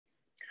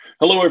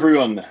Hello,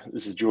 everyone.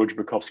 This is George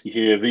Berkowski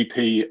here,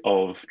 VP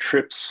of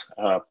Trips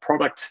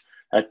Product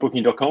at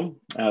Booking.com.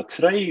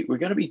 Today, we're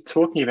going to be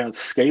talking about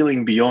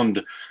scaling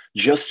beyond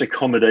just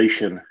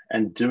accommodation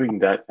and doing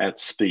that at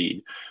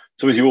speed.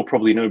 So as you all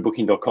probably know,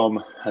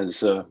 Booking.com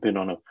has been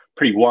on a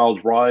pretty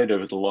wild ride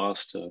over the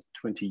last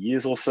 20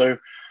 years or so,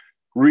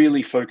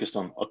 really focused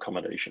on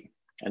accommodation.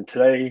 And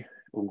today,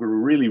 we're going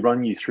to really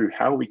run you through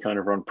how we kind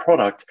of run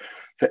product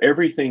for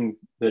everything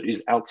that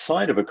is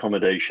outside of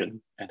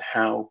accommodation and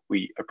how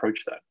we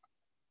approach that.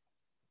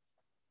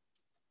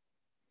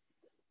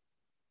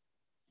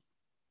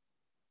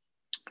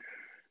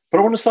 But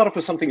I want to start off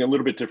with something a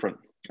little bit different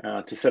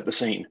to set the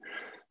scene.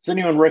 Does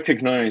anyone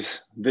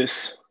recognize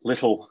this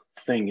little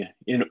thing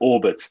in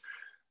orbit,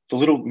 the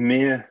little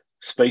Mir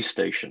space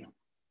station?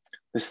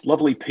 This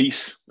lovely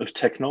piece of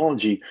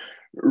technology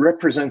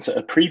represents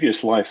a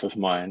previous life of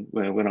mine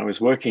when I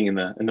was working in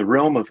the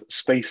realm of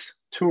space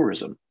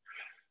tourism.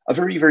 A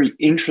very, very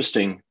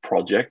interesting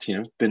project,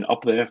 been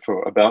up there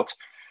for about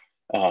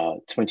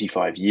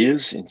 25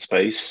 years in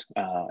space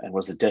and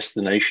was a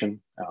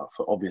destination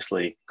for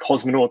obviously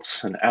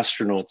cosmonauts and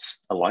astronauts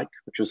alike,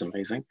 which was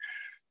amazing.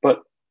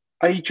 But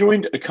I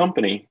joined a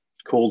company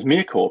called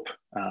MirCorp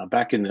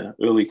back in the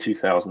early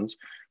 2000s,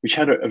 which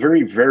had a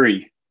very,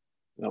 very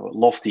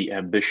lofty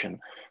ambition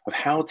of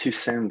how to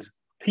send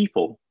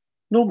people,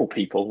 normal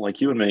people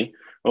like you and me,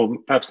 or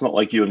perhaps not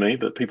like you and me,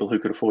 but people who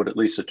could afford at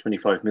least a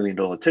 $25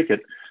 million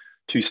ticket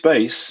to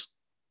space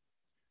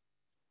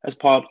as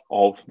part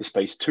of the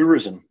space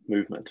tourism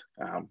movement.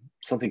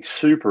 Something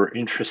super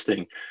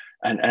interesting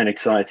and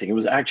exciting. It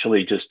was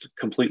actually just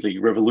completely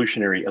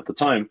revolutionary at the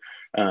time,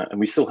 and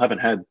we still haven't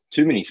had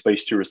too many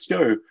space tourists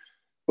go.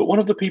 But one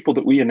of the people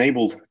that we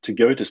enabled to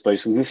go to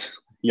space was this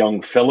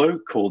young fellow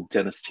called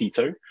Dennis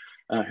Tito,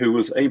 who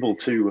was able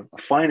to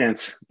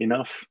finance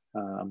enough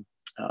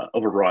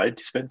of a ride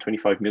to spend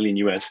 25 million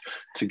US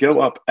to go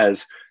up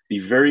as the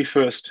very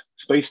first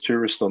space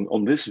tourist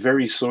on this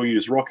very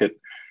Soyuz rocket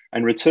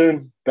and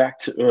return back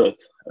to Earth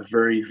a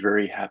very,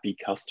 very happy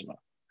customer.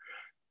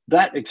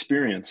 That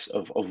experience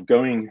of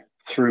going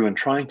through and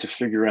trying to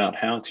figure out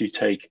how to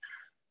take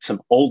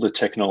some older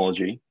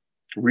technology,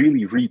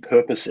 really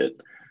repurpose it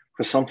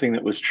for something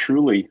that was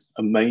truly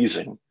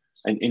amazing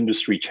and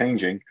industry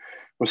changing,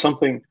 was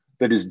something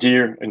that is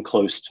dear and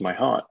close to my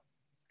heart.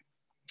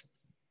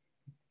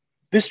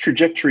 This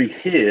trajectory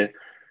here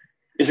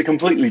is a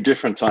completely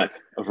different type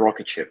of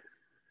rocket ship.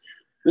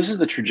 This is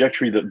the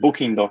trajectory that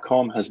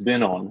Booking.com has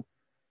been on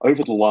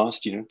over the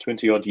last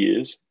 20 odd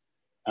years,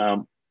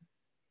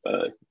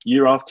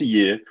 year after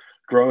year,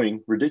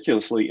 growing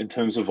ridiculously in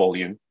terms of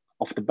volume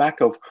off the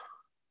back of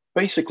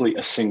basically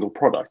a single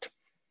product.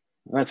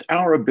 And that's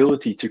our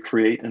ability to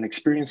create an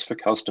experience for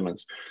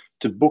customers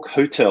to book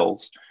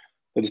hotels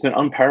that has been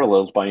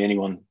unparalleled by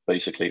anyone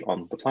basically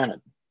on the planet.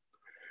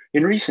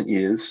 In recent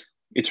years,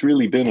 it's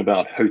really been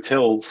about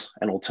hotels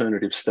and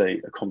alternative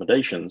stay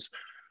accommodations,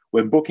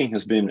 where Booking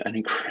has been an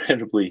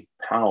incredibly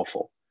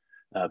powerful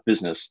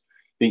business,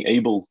 being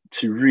able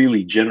to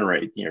really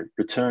generate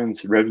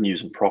returns,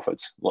 revenues, and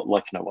profits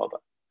like no other.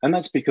 And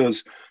that's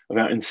because of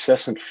our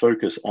incessant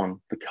focus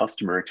on the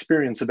customer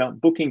experience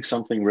about booking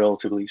something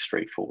relatively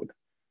straightforward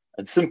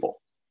and simple.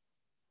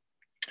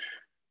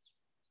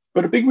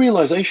 But a big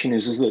realization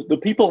is that the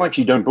people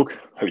actually don't book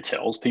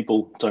hotels,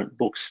 people don't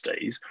book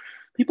stays,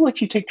 people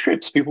actually take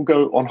trips, people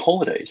go on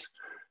holidays.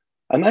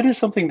 And that is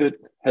something that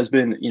has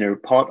been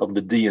part of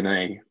the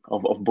DNA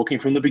of Booking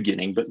from the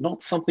beginning, but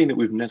not something that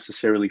we've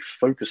necessarily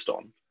focused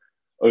on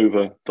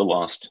over the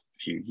last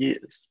few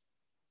years.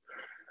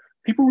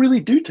 People really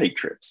do take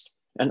trips.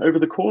 And over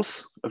the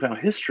course of our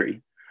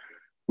history,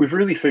 we've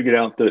really figured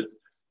out that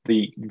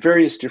the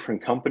various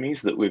different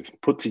companies that we've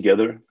put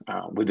together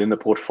within the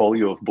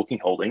portfolio of Booking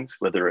Holdings,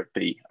 whether it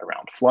be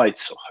around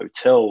flights or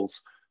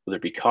hotels, whether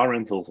it be car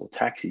rentals or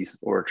taxis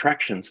or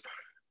attractions,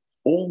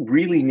 all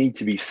really need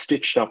to be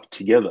stitched up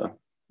together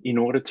in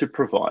order to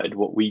provide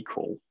what we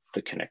call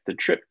the connected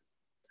trip.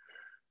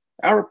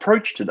 Our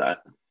approach to that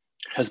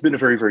has been a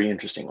very, very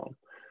interesting one.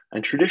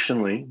 And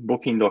traditionally,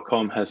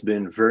 Booking.com has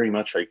been very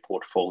much a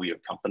portfolio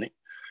company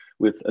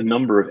with a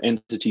number of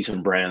entities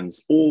and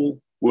brands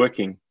all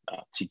working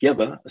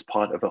together as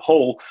part of a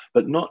whole,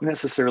 but not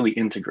necessarily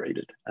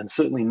integrated, and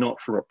certainly not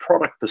from a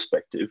product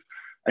perspective,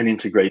 an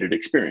integrated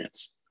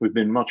experience. We've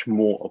been much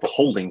more of a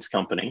holdings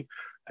company,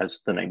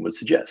 as the name would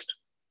suggest.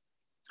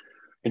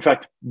 In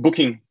fact,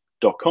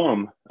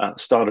 Booking.com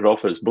started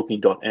off as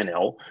Booking.nl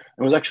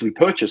and was actually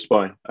purchased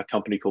by a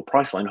company called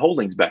Priceline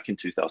Holdings back in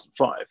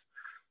 2005.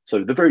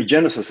 So the very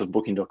genesis of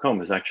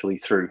Booking.com is actually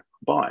through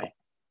buy.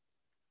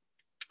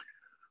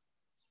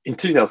 In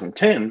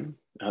 2010,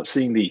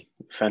 seeing the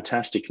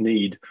fantastic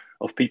need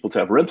of people to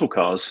have rental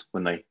cars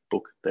when they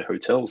book their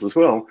hotels as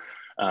well,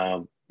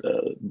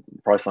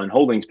 Priceline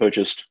Holdings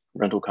purchased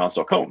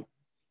rentalcars.com.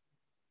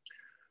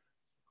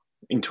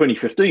 In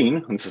 2015,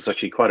 and this is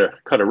actually quite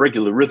a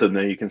regular rhythm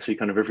there, you can see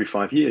kind of every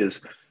 5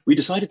 years, we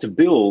decided to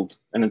build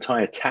an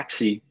entire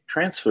taxi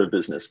transfer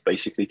business,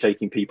 basically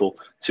taking people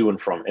to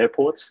and from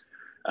airports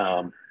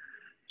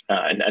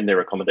and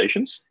their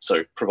accommodations.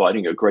 So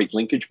providing a great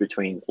linkage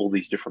between all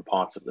these different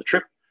parts of the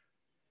trip.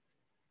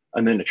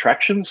 And then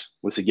attractions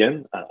was,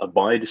 again, a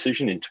buy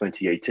decision in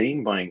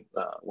 2018, buying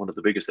one of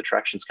the biggest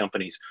attractions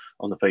companies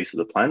on the face of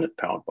the planet,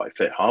 powered by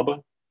Fair Harbor.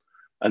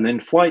 And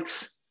then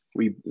flights,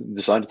 we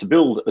decided to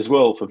build as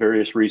well for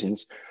various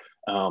reasons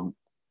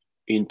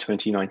in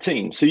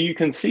 2019. So you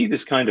can see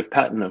this kind of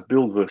pattern of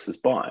build versus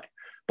buy.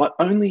 But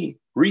only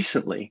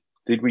recently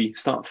did we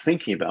start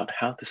thinking about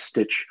how to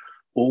stitch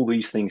all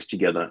these things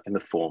together in the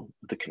form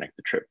of the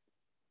Connected Trip.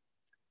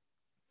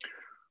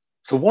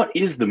 So what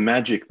is the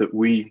magic that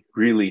we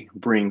really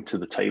bring to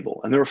the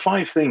table? And there are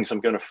 5 things I'm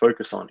going to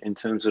focus on in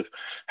terms of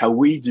how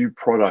we do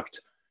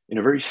product in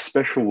a very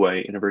special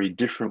way, in a very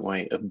different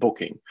way of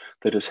booking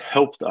that has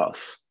helped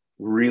us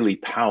really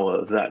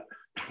power that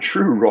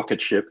true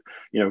rocket ship,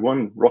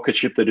 one rocket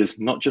ship that is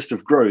not just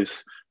of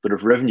growth, but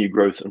of revenue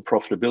growth and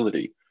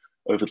profitability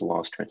over the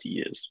last 20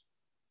 years.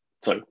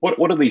 So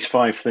what are these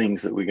 5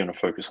 things that we're going to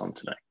focus on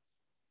today?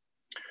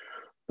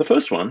 The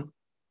first one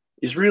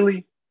is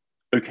really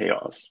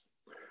OKRs.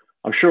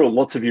 I'm sure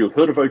lots of you have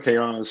heard of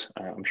OKRs.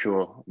 I'm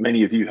sure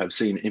many of you have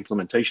seen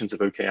implementations of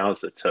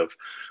OKRs that have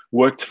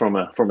worked from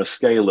a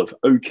scale of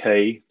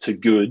okay to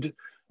good.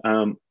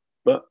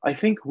 But I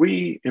think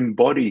we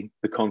embody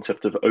the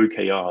concept of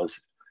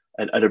OKRs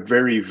at a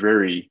very,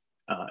 very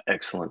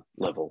excellent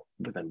level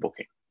within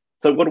booking.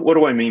 So what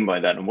do I mean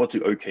by that? And what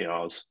do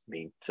OKRs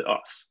mean to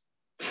us?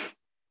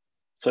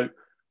 So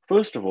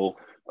first of all,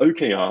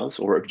 OKRs,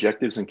 or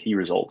objectives and key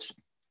results,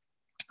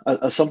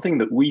 are something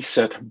that we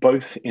set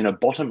both in a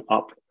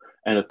bottom-up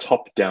and a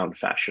top-down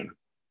fashion.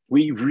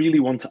 We really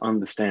want to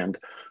understand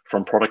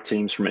from product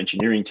teams, from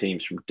engineering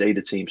teams, from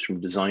data teams, from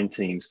design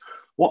teams,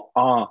 what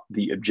are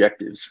the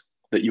objectives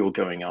that you're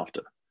going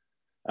after?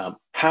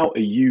 How are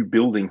you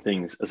building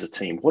things as a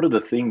team? What are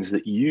the things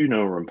that you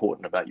know are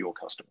important about your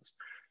customers?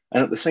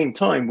 And at the same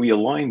time, we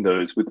align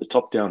those with the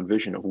top-down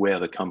vision of where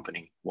the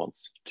company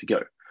wants to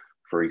go.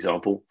 For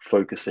example,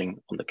 focusing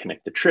on the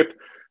Connected Trip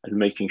and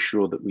making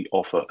sure that we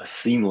offer a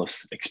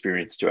seamless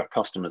experience to our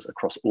customers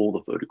across all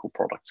the vertical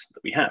products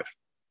that we have.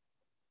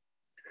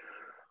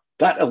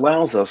 That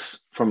allows us,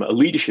 from a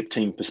leadership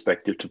team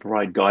perspective, to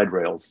provide guide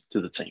rails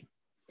to the team.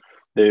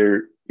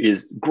 There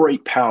is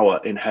great power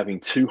in having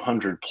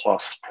 200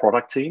 plus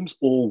product teams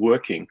all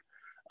working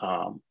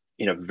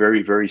in a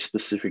very, very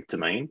specific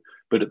domain,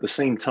 but at the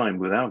same time,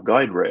 without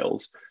guide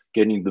rails,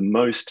 getting the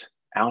most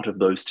out of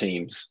those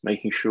teams,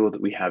 making sure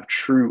that we have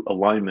true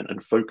alignment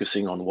and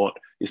focusing on what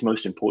is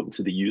most important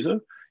to the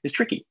user is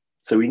tricky.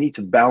 So we need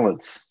to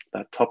balance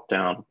that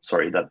top-down,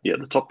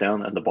 the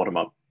top-down and the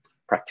bottom-up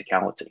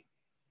practicality.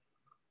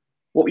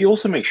 What we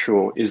also make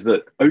sure is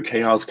that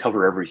OKRs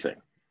cover everything.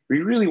 We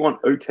really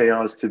want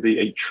OKRs to be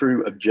a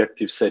true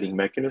objective setting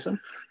mechanism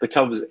that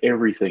covers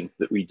everything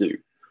that we do.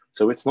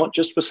 So it's not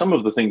just for some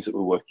of the things that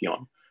we're working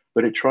on,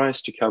 but it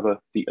tries to cover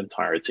the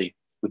entirety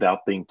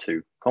without being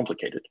too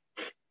complicated.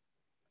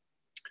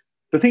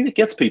 The thing that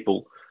gets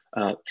people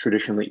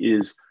traditionally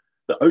is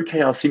that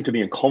OKRs seem to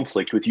be in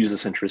conflict with user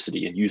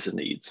centricity and user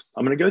needs.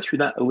 I'm going to go through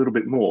that a little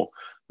bit more,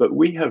 but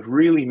we have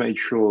really made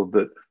sure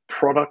that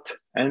product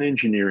and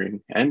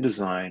engineering and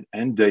design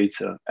and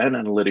data and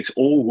analytics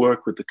all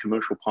work with the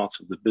commercial parts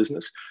of the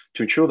business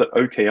to ensure that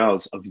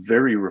OKRs are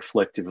very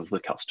reflective of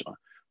the customer,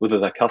 whether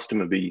that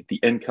customer be the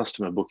end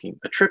customer booking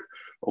a trip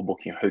or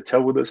booking a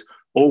hotel with us,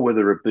 or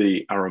whether it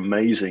be our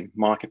amazing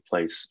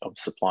marketplace of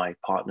supply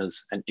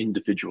partners and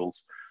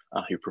individuals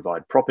who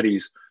provide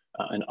properties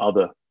and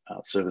other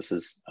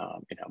services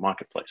in our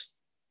marketplace.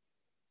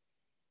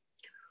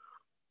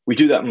 We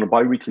do that on a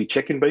bi-weekly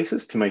check-in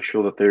basis to make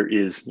sure that there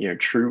is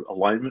true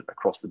alignment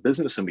across the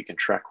business and we can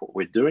track what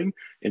we're doing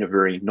in a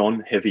very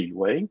non-heavy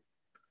way.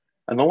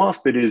 And the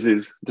last bit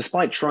is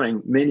despite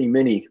trying many,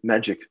 many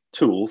magic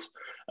tools,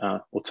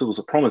 or tools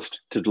that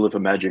promised to deliver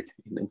magic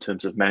in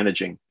terms of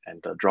managing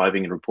and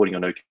driving and reporting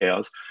on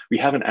OKRs, we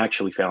haven't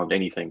actually found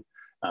anything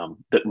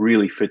that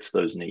really fits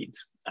those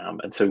needs.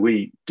 And so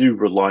we do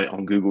rely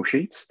on Google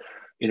Sheets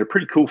in a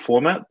pretty cool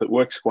format that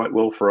works quite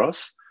well for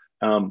us,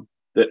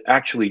 that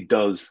actually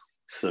does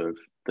serve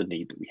the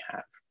need that we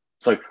have.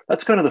 So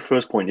that's kind of the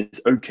first point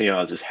is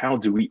OKRs, is how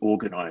do we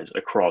organize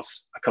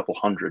across a couple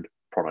hundred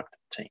product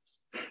teams?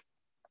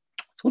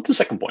 So what's the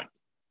second point?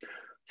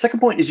 Second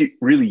point is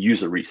really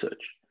user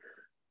research.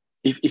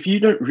 If you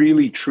don't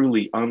really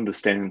truly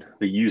understand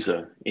the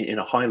user in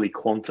a highly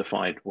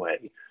quantified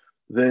way,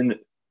 then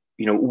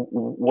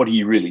what are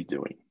you really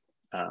doing?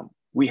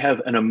 We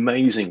have an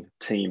amazing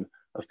team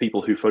of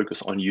people who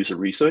focus on user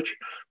research,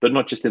 but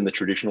not just in the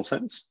traditional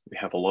sense. We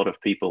have a lot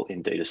of people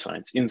in data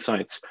science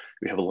insights.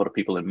 We have a lot of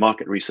people in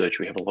market research.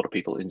 We have a lot of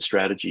people in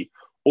strategy.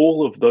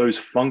 All of those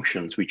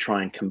functions we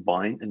try and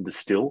combine and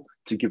distill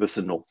to give us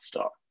a North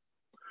Star.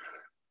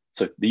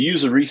 So the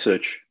user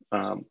research,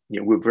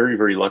 we're very,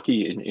 very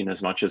lucky in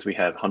as much as we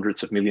have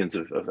hundreds of millions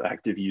of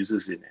active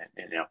users in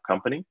our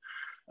company.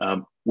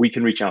 We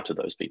can reach out to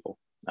those people.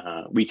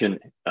 We can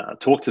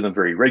talk to them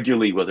very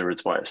regularly, whether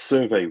it's via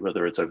survey,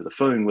 whether it's over the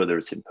phone, whether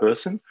it's in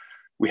person.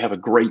 We have a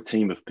great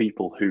team of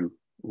people who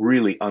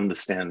really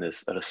understand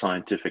this at a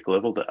scientific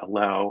level that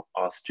allow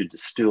us to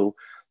distill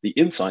the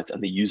insights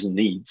and the user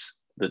needs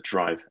that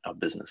drive our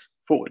business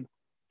forward.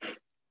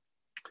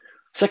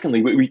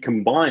 Secondly, we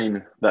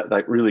combine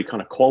that really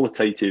kind of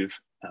qualitative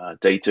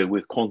data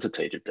with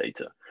quantitative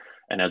data.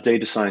 And our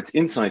data science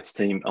insights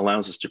team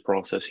allows us to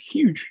process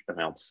huge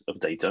amounts of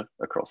data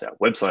across our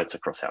websites,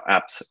 across our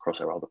apps,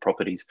 across our other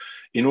properties,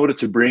 in order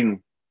to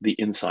bring the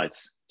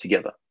insights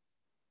together.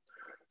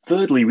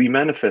 Thirdly, we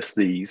manifest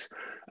these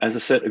as a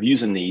set of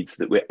user needs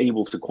that we're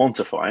able to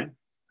quantify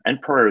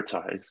and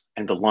prioritize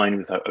and align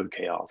with our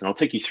OKRs. And I'll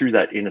take you through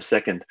that in a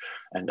second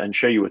and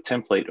show you a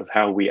template of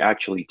how we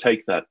actually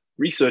take that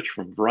research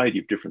from a variety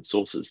of different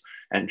sources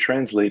and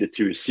translate it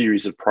to a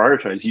series of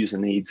prioritized user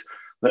needs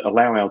that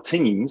allow our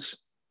teams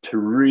to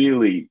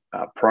really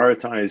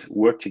prioritize,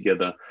 work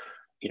together,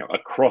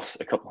 across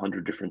a couple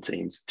hundred different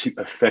teams to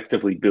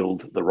effectively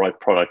build the right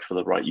product for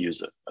the right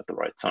user at the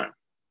right time.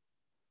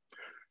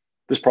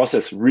 This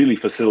process really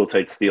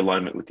facilitates the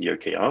alignment with the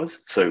OKRs.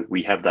 So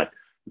we have that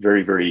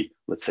very, very,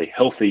 let's say,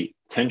 healthy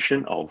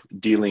tension of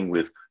dealing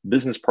with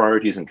business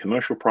priorities and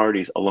commercial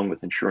priorities, along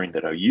with ensuring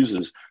that our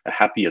users are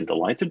happy and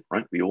delighted,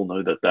 right? We all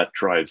know that that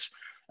drives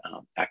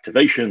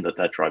activation,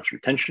 that drives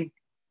retention.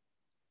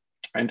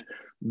 And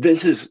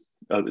this is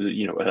a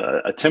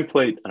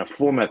template and a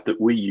format that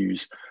we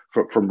use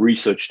from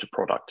research to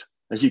product.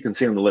 As you can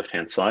see on the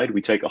left-hand side,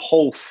 we take a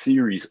whole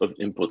series of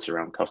inputs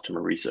around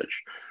customer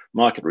research,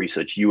 market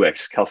research,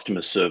 UX,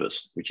 customer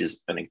service, which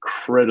is an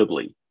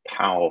incredibly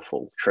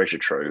powerful treasure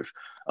trove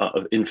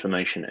of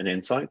information and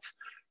insights,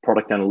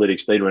 product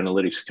analytics, data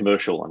analytics,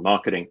 commercial and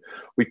marketing.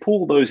 We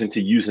pull those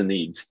into user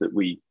needs that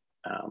we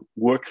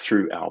work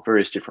through our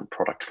various different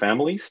product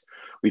families.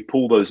 We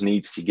pull those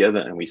needs together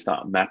and we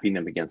start mapping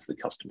them against the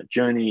customer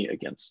journey,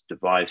 against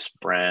device,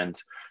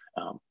 brand.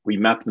 We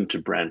map them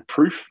to brand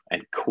proof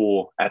and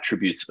core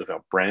attributes of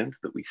our brand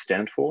that we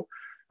stand for.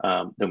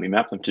 Then we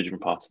map them to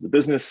different parts of the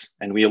business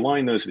and we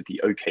align those with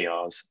the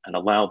OKRs and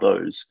allow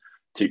those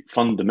to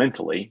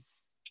fundamentally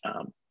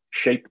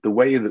shape the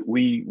way that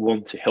we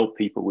want to help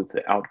people with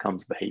their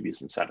outcomes,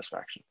 behaviors, and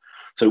satisfaction.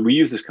 So we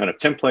use this kind of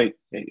template.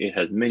 It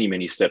has many,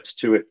 many steps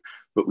to it,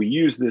 but we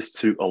use this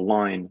to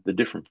align the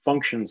different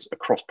functions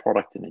across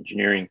product and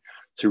engineering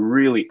to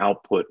really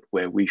output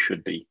where we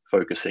should be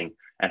focusing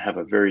and have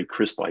a very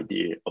crisp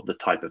idea of the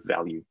type of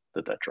value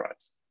that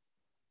drives.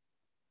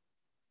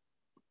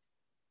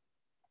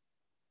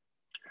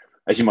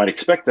 As you might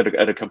expect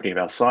at a company of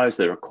our size,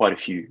 there are quite a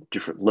few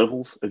different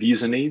levels of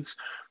user needs.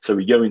 So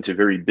we go into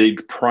very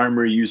big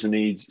primary user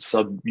needs,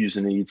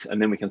 sub-user needs,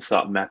 and then we can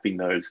start mapping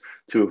those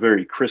to a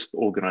very crisp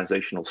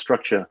organizational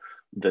structure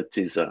that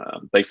is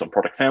based on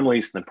product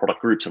families, then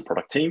product groups and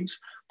product teams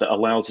that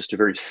allows us to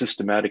very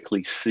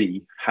systematically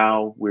see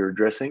how we're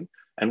addressing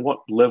and what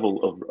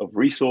level of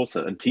resource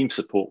and team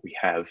support we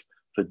have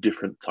for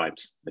different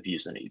types of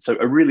user needs. So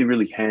a really,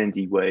 really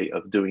handy way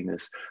of doing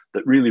this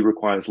that really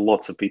requires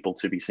lots of people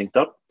to be synced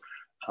up,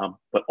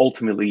 but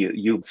ultimately it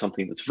yields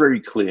something that's very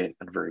clear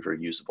and very,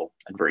 very usable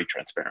and very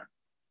transparent.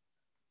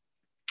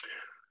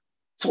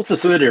 So what's the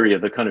third area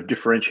that kind of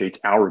differentiates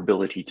our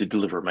ability to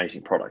deliver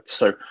amazing products?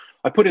 So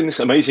I put in this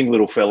amazing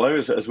little fellow,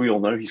 as we all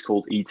know, he's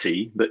called ET,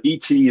 but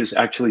ET is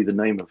actually the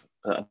name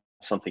of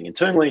something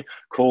internally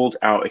called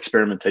our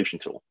experimentation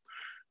tool.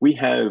 We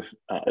have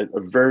a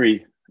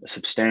very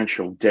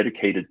substantial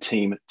dedicated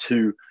team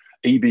to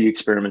A/B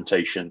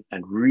experimentation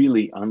and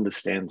really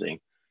understanding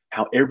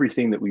how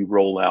everything that we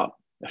roll out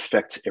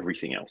affects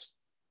everything else.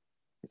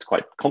 It's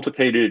quite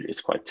complicated,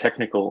 it's quite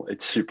technical,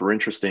 it's super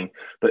interesting,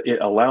 but it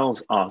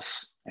allows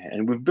us,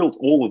 and we've built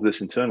all of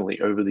this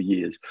internally over the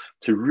years,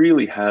 to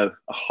really have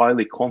a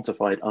highly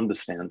quantified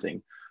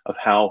understanding of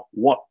how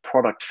what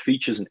product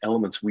features and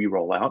elements we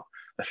roll out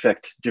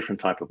affect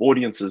different type of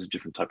audiences,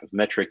 different type of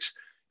metrics,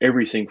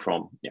 everything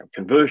from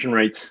conversion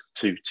rates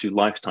to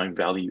lifetime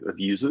value of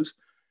users,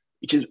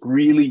 which is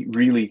really,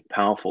 really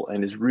powerful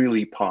and is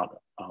really part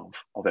of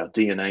our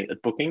DNA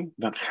at Booking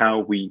about how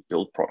we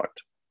build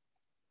product.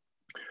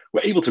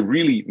 We're able to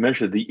really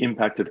measure the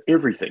impact of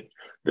everything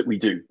that we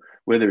do,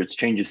 whether it's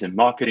changes in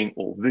marketing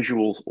or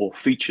visuals or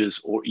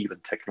features or even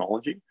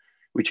technology,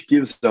 which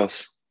gives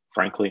us,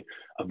 frankly,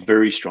 a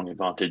very strong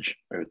advantage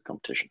over the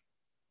competition.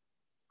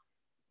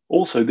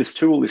 Also, this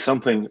tool is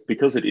something,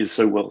 because it is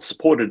so well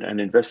supported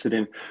and invested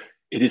in,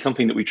 it is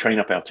something that we train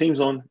up our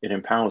teams on. It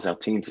empowers our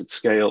teams at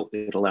scale.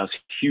 It allows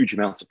huge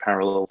amounts of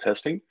parallel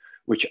testing,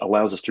 which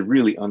allows us to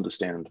really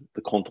understand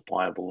the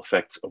quantifiable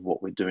effects of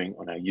what we're doing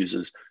on our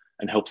users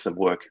and helps them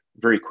work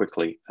very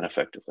quickly and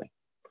effectively.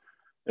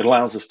 It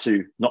allows us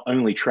to not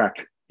only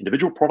track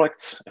individual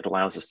products, it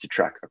allows us to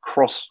track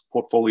across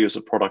portfolios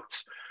of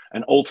products.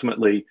 And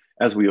ultimately,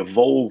 as we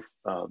evolve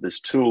this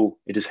tool,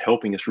 it is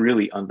helping us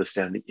really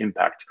understand the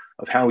impact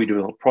of how we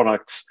develop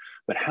products,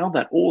 but how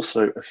that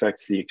also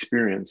affects the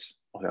experience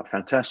of our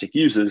fantastic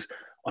users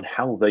on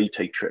how they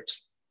take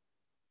trips.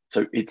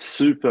 So it's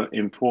super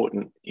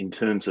important in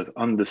terms of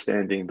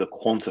understanding the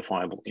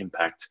quantifiable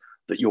impact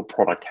that your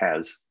product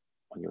has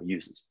on your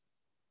users.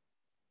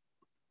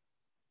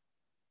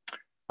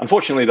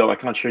 Unfortunately, though, I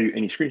can't show you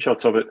any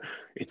screenshots of it.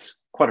 It's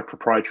quite a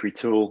proprietary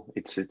tool.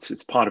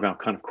 It's part of our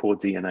kind of core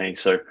DNA.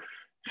 So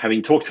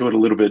having talked to it a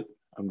little bit,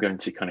 I'm going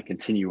to kind of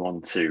continue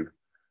on to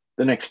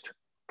the next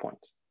point.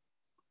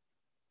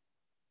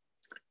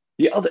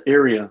 The other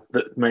area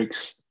that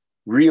makes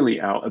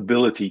really our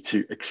ability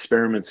to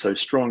experiment so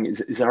strong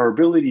is our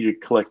ability to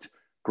collect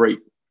great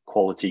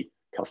quality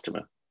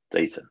customer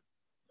data.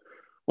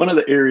 One of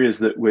the areas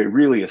that we're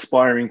really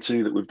aspiring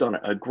to, that we've done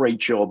a great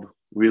job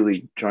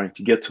really trying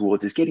to get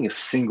towards, is getting a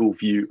single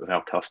view of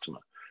our customer,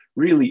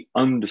 really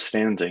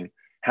understanding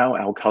how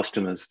our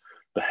customers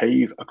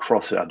behave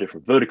across our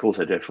different verticals,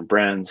 our different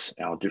brands,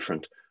 our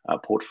different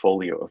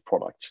portfolio of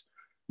products.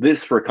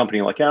 This, for a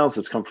company like ours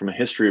that's come from a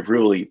history of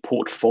really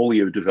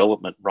portfolio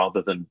development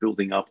rather than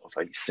building up of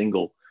a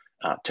single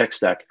tech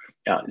stack,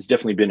 has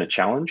definitely been a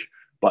challenge,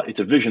 but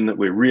it's a vision that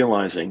we're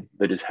realizing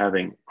that is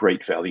having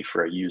great value for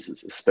our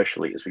users,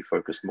 especially as we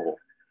focus more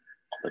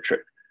on the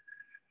trip.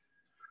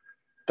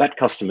 That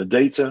customer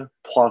data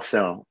plus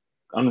our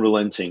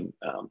unrelenting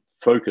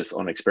focus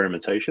on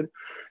experimentation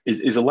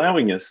is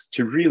allowing us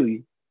to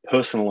really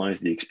personalize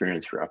the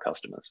experience for our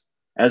customers.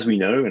 As we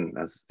know, and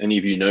as any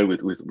of you know,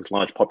 with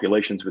large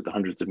populations, with the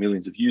hundreds of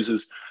millions of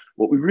users,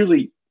 what we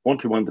really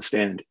want to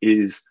understand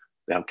is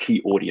our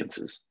key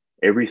audiences.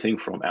 Everything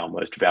from our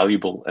most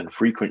valuable and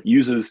frequent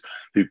users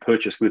who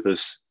purchase with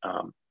us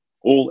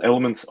all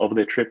elements of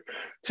their trip,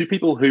 to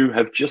people who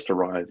have just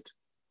arrived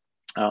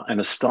and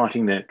are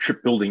starting their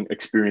trip building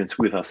experience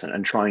with us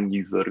and trying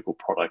new vertical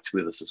products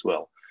with us as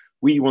well.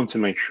 We want to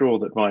make sure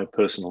that via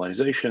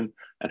personalization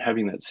and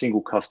having that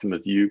single customer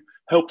view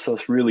helps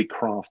us really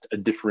craft a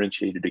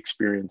differentiated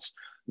experience,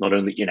 not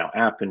only in our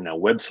app and our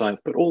website,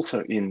 but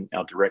also in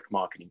our direct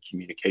marketing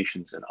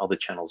communications and other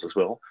channels as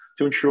well,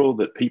 to ensure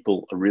that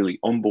people are really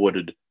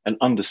onboarded and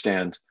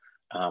understand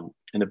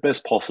in the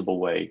best possible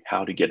way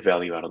how to get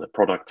value out of the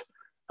product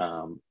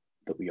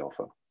that we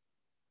offer.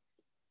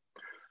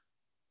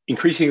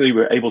 Increasingly,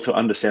 we're able to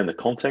understand the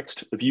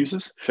context of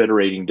users,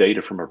 federating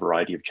data from a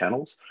variety of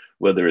channels,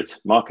 whether it's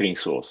marketing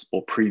source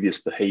or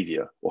previous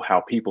behavior, or how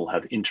people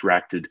have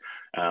interacted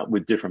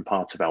with different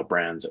parts of our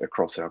brands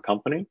across our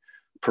company.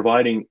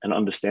 Providing and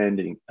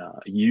understanding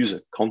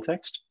user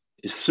context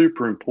is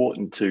super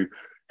important to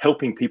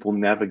helping people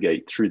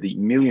navigate through the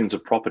millions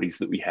of properties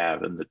that we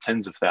have and the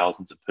tens of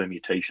thousands of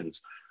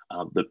permutations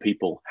that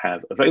people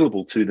have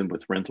available to them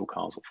with rental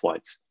cars or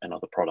flights and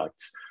other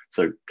products.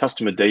 So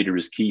customer data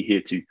is key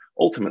here to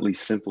ultimately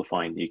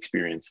simplifying the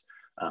experience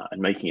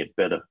and making it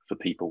better for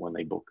people when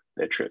they book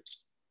their trips.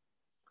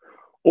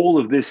 All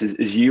of this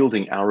is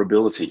yielding our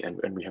ability, and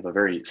we have a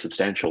very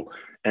substantial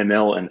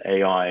ML and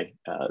AI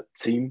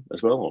team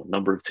as well, or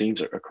number of teams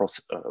across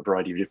a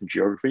variety of different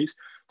geographies,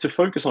 to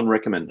focus on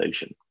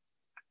recommendation.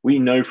 We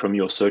know from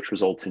your search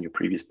results and your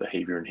previous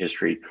behavior and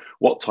history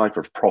what type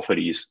of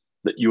properties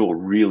that you're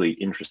really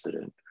interested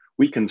in.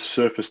 We can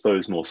surface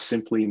those more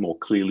simply, more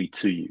clearly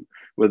to you,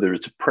 whether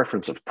it's a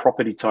preference of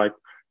property type,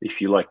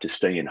 if you like to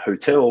stay in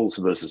hotels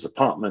versus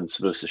apartments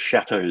versus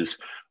chateaus,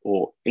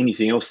 or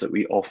anything else that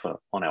we offer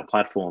on our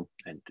platform.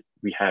 And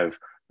we have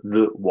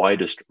the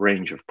widest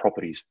range of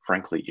properties,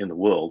 frankly, in the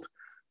world.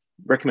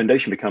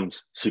 Recommendation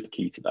becomes super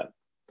key to that.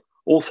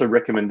 Also,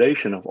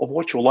 recommendation of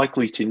what you're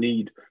likely to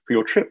need for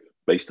your trip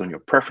based on your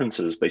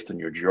preferences, based on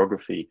your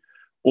geography.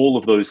 All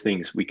of those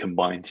things we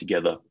combine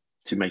together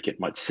to make it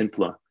much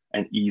simpler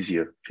and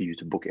easier for you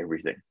to book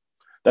everything.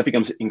 That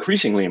becomes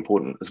increasingly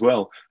important as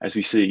well as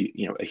we see,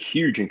 a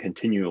huge and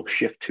continual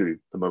shift to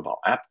the mobile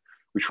app,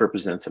 which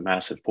represents a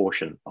massive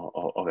portion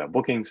of our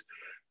bookings,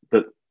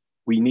 that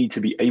we need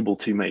to be able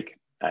to make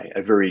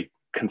a very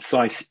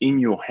concise, in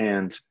your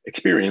hand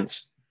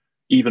experience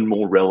even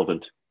more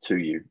relevant to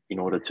you in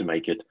order to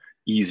make it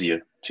easier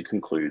to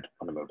conclude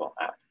on the mobile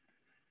app.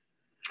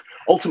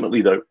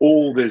 Ultimately, though,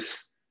 all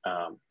this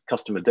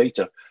customer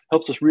data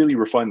helps us really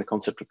refine the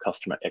concept of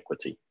customer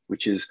equity,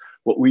 which is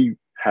what we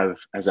have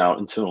as our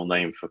internal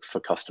name for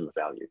customer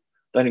value.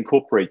 That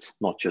incorporates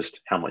not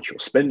just how much you're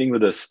spending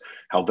with us,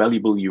 how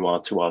valuable you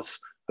are to us,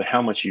 but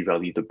how much you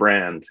value the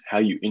brand, how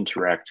you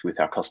interact with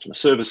our customer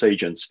service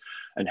agents,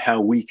 and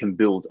how we can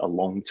build a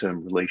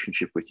long-term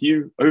relationship with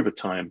you over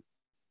time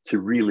to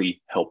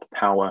really help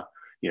power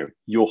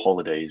your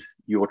holidays,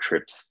 your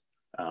trips,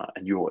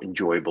 and your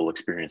enjoyable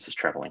experiences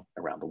traveling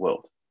around the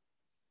world.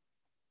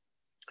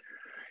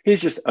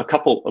 Here's just a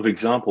couple of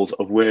examples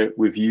of where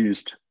we've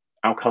used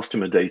our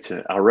customer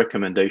data, our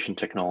recommendation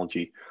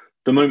technology.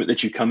 The moment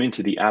that you come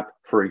into the app,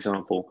 for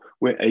example,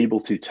 we're able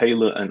to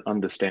tailor and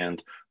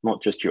understand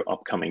not just your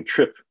upcoming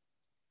trip,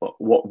 but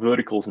what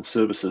verticals and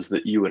services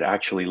that you would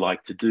actually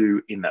like to do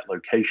in that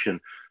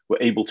location. We're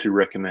able to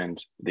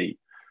recommend the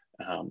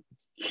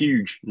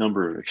huge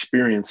number of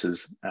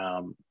experiences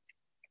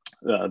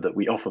that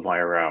we offer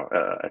via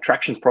our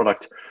attractions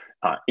product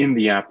in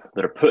the app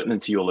that are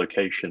pertinent to your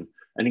location.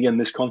 And again,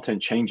 this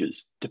content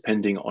changes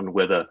depending on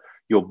whether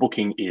your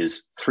booking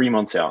is 3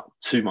 months out,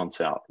 2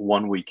 months out,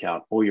 1 week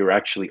out, or you're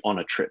actually on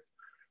a trip.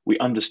 We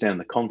understand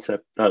the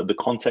concept, the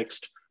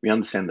context, we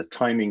understand the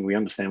timing, we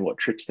understand what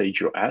trip stage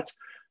you're at,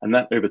 And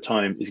that over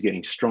time is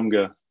getting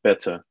stronger,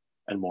 better,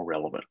 and more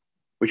relevant,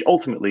 which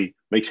ultimately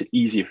makes it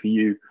easier for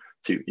you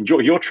to enjoy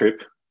your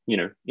trip,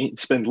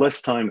 spend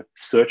less time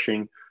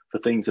searching for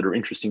things that are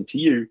interesting to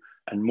you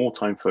and more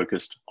time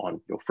focused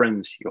on your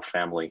friends, your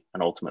family,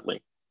 and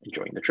ultimately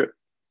enjoying the trip.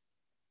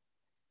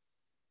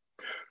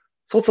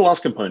 So what's the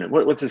last component?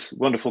 What's this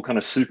wonderful kind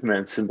of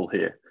Superman symbol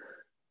here?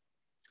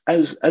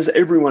 As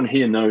everyone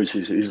here knows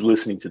who's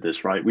listening to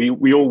this, right?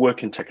 We all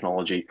work in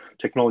technology.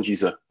 Technology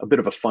is a bit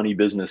of a funny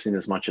business in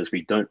as much as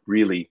we don't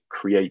really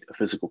create a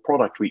physical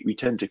product. We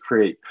tend to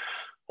create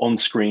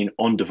on-screen,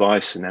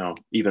 on-device, and now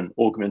even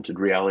augmented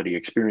reality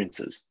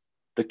experiences.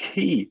 The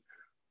key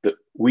that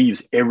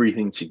weaves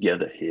everything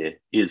together here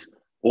is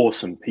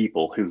awesome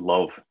people who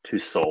love to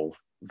solve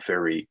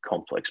very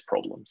complex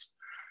problems.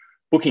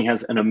 Booking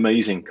has an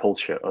amazing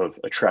culture of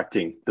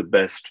attracting the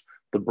best,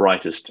 the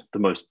brightest, the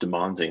most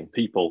demanding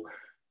people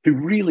who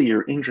really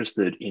are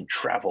interested in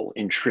travel,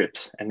 in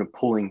trips, and in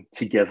pulling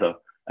together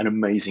an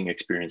amazing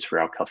experience for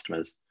our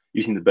customers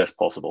using the best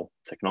possible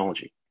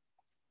technology.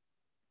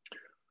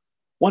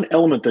 One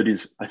element that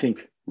is, I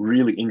think,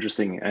 really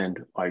interesting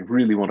and I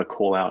really want to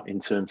call out in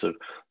terms of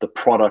the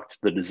product,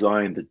 the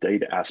design, the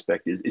data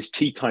aspect is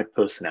T-type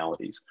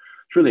personalities.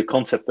 It's really a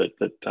concept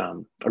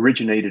that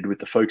originated with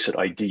the folks at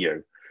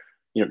IDEO.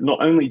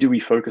 Not only do we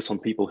focus on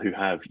people who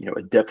have,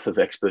 a depth of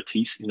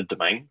expertise in a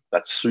domain,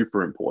 that's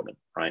super important,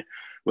 right?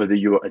 Whether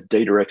you're a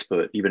data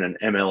expert, even an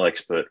ML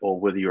expert, or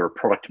whether you're a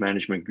product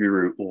management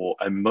guru or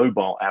a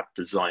mobile app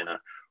designer,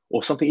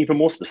 or something even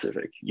more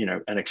specific,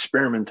 an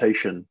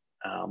experimentation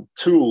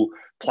tool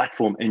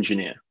platform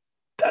engineer.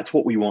 That's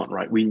what we want,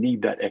 right? We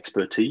need that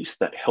expertise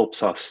that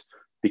helps us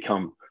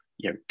become,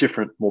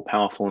 different, more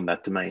powerful in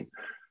that domain.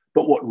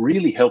 But what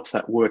really helps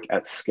that work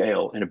at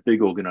scale in a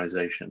big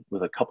organization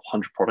with a couple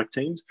hundred product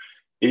teams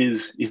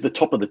is the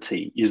top of the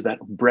T, is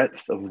that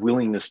breadth of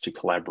willingness to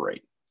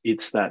collaborate.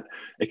 It's that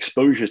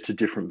exposure to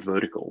different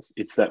verticals.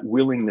 It's that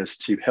willingness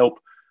to help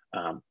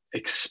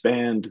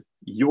expand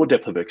your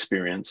depth of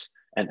experience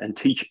and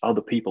teach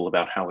other people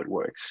about how it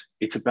works.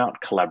 It's about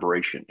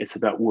collaboration. It's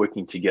about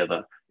working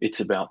together. It's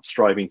about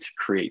striving to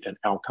create an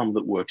outcome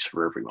that works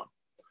for everyone.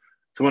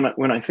 So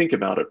when I think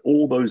about it,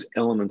 all those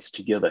elements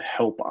together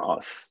help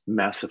us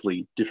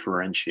massively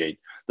differentiate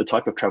the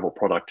type of travel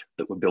product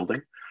that we're building,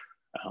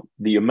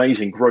 the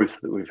amazing growth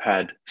that we've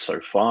had so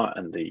far,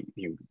 and the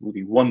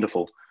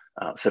wonderful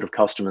set of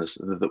customers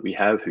that we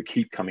have who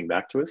keep coming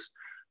back to us,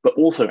 but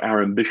also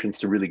our ambitions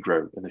to really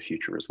grow in the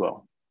future as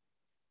well.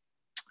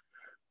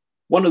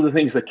 One of the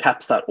things that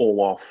caps that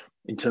all off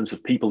in terms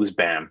of people is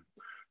BAM.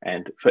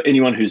 And for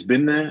anyone who's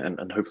been there,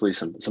 and hopefully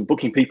some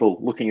booking people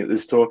looking at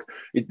this talk,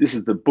 this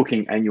is the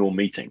booking annual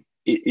meeting.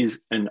 It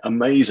is an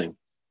amazing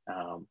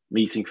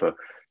meeting for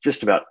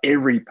just about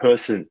every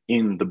person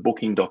in the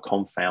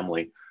booking.com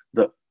family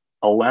that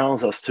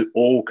allows us to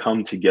all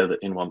come together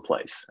in one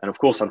place. And of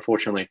course,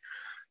 unfortunately,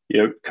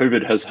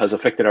 COVID has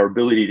affected our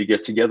ability to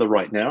get together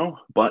right now,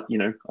 but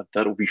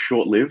that'll be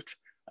short-lived.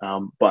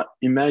 But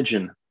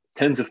imagine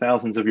tens of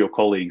thousands of your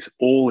colleagues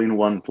all in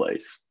one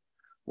place.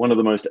 One of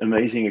the most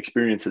amazing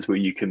experiences where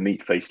you can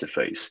meet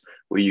face-to-face,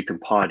 where you can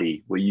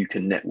party, where you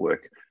can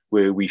network,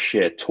 where we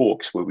share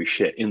talks, where we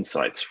share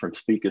insights from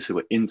speakers who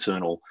are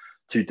internal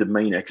to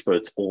domain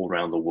experts all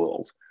around the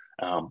world.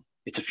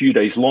 It's a few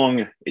days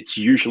long. It's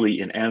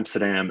usually in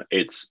Amsterdam.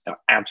 It's an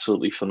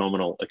absolutely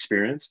phenomenal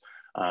experience.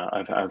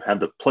 I've had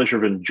the pleasure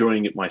of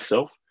enjoying it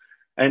myself.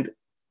 And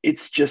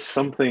it's just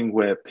something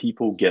where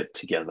people get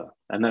together.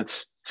 And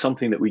that's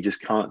something that we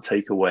just can't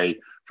take away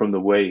from the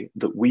way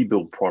that we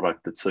build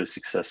product that's so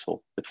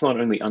successful. It's not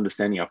only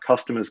understanding our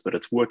customers, but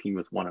it's working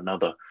with one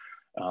another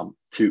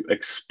to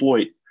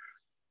exploit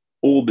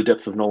all the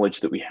depth of knowledge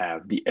that we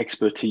have, the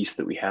expertise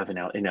that we have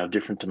in our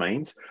different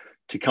domains,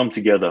 to come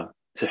together,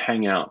 to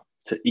hang out,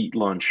 to eat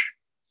lunch,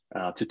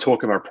 to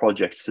talk about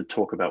projects, to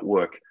talk about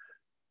work.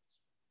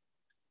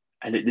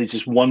 And it is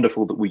just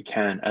wonderful that we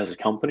can, as a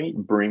company,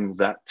 bring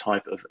that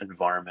type of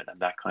environment and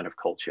that kind of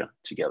culture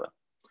together.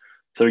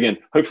 So again,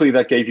 hopefully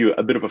that gave you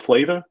a bit of a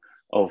flavor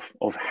of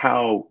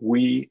how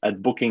we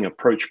at Booking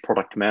approach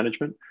product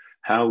management,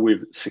 how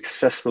we've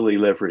successfully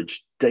leveraged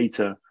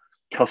data,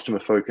 customer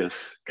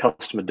focus,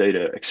 customer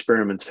data,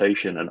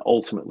 experimentation, and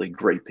ultimately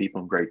great people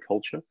and great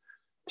culture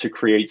to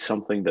create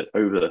something that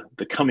over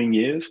the coming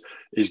years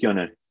is going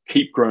to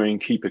keep growing,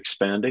 keep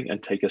expanding,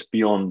 and take us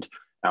beyond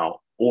our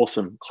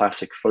awesome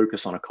classic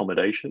focus on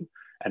accommodation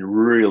and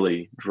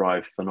really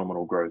drive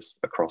phenomenal growth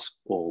across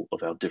all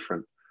of our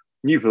different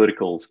new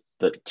verticals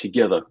that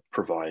together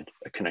provide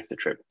a connected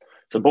trip.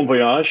 So bon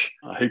voyage.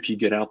 I hope you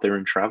get out there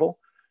and travel.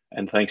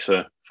 And thanks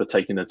for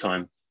taking the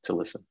time to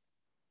listen.